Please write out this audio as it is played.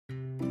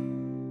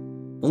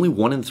Only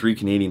 1 in 3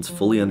 Canadians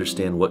fully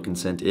understand what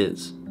consent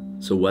is.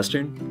 So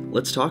Western,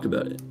 let's talk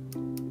about it.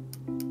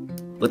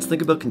 Let's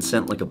think about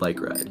consent like a bike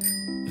ride.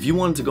 If you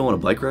wanted to go on a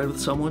bike ride with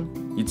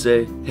someone, you'd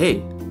say,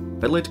 "Hey,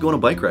 I'd like to go on a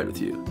bike ride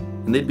with you."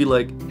 And they'd be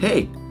like,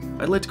 "Hey,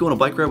 I'd like to go on a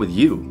bike ride with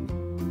you."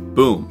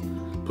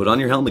 Boom. Put on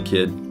your helmet,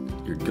 kid.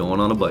 You're going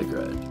on a bike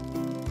ride.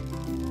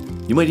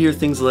 You might hear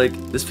things like,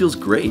 "This feels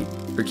great,"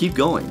 or "Keep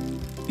going."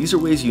 These are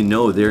ways you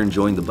know they're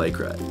enjoying the bike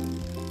ride.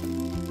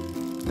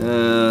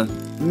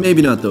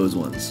 Maybe not those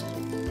ones.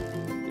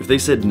 If they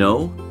said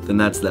no, then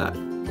that's that.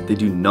 They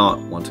do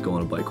not want to go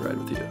on a bike ride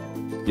with you.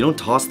 You don't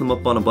toss them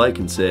up on a bike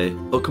and say,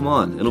 "Oh, come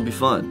on, it'll be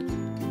fun."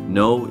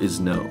 No is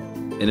no.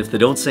 And if they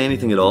don't say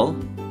anything at all,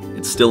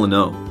 it's still a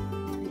no.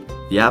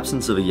 The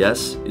absence of a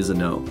yes is a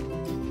no.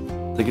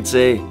 They could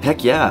say,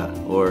 "Heck yeah,"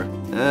 or,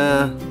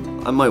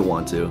 "I might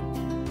want to."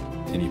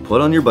 And you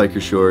put on your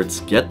biker shorts,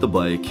 get the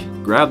bike,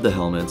 grab the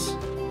helmets,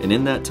 and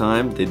in that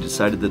time, they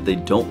decided that they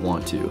don't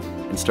want to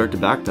and start to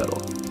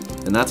backpedal.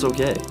 And that's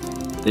okay.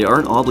 They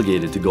aren't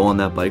obligated to go on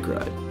that bike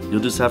ride.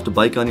 You'll just have to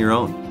bike on your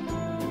own.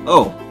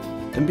 Oh,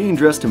 and being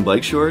dressed in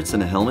bike shorts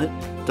and a helmet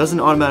doesn't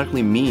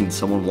automatically mean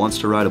someone wants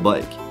to ride a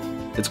bike.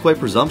 It's quite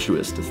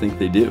presumptuous to think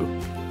they do.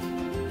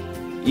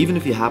 Even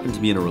if you happen to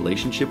be in a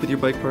relationship with your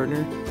bike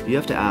partner, you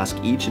have to ask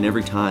each and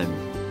every time.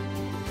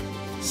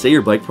 Say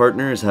your bike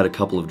partner has had a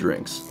couple of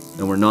drinks,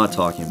 and we're not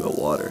talking about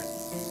water.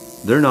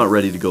 They're not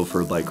ready to go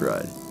for a bike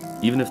ride,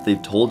 even if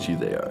they've told you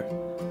they are.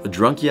 A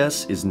drunk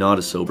yes is not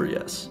a sober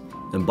yes,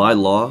 and by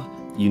law,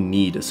 you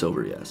need a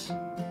sober yes.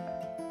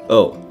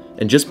 Oh,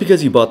 and just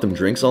because you bought them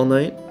drinks all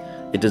night,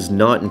 it does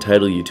not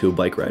entitle you to a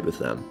bike ride with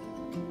them.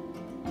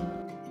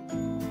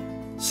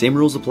 Same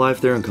rules apply if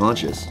they're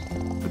unconscious.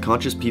 But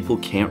conscious people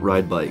can't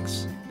ride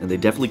bikes, and they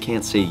definitely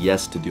can't say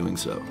yes to doing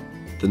so.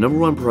 The number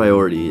one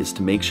priority is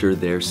to make sure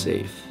they're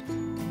safe.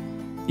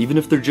 Even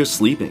if they're just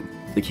sleeping,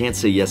 they can't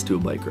say yes to a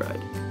bike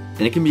ride.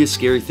 And it can be a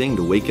scary thing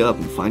to wake up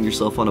and find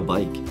yourself on a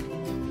bike.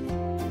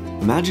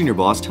 Imagine your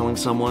boss telling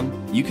someone,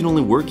 "You can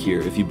only work here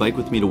if you bike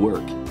with me to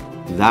work."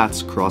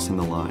 That's crossing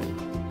the line.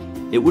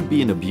 It would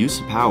be an abuse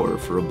of power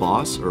for a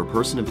boss or a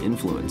person of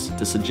influence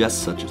to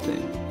suggest such a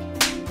thing.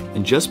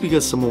 And just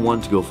because someone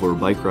wanted to go for a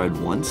bike ride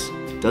once,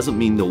 doesn't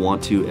mean they'll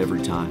want to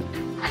every time.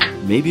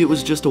 Maybe it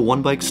was just a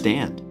one-bike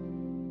stand.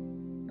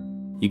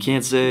 You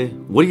can't say,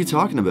 "What are you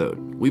talking about?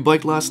 We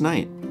biked last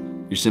night."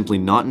 You're simply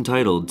not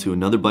entitled to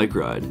another bike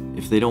ride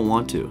if they don't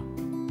want to.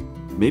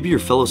 Maybe your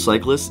fellow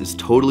cyclist is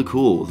totally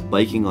cool with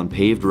biking on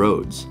paved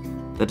roads.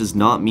 That does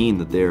not mean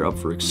that they are up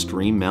for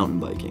extreme mountain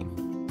biking.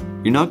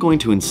 You're not going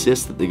to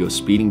insist that they go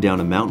speeding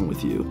down a mountain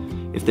with you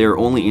if they are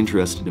only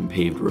interested in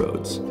paved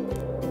roads.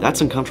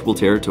 That's uncomfortable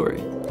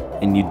territory,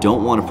 and you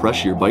don't want to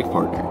pressure your bike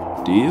partner,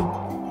 do you?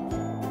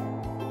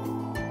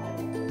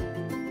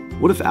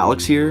 What if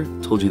Alex here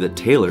told you that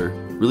Taylor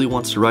really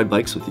wants to ride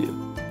bikes with you?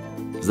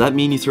 Does that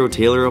mean you throw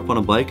Taylor up on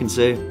a bike and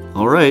say,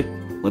 "Alright,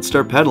 let's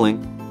start pedaling"?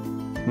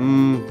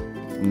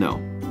 No.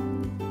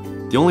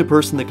 The only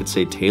person that could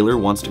say Taylor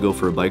wants to go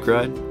for a bike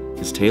ride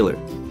is Taylor.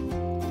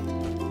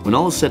 When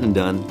all is said and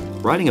done,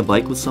 riding a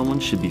bike with someone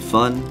should be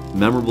fun,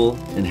 memorable,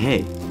 and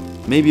hey,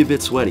 maybe a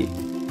bit sweaty.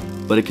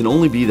 But it can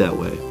only be that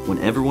way when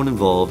everyone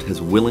involved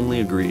has willingly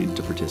agreed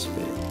to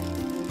participate.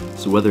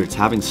 So whether it's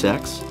having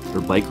sex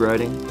or bike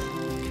riding,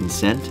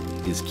 consent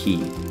is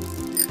key.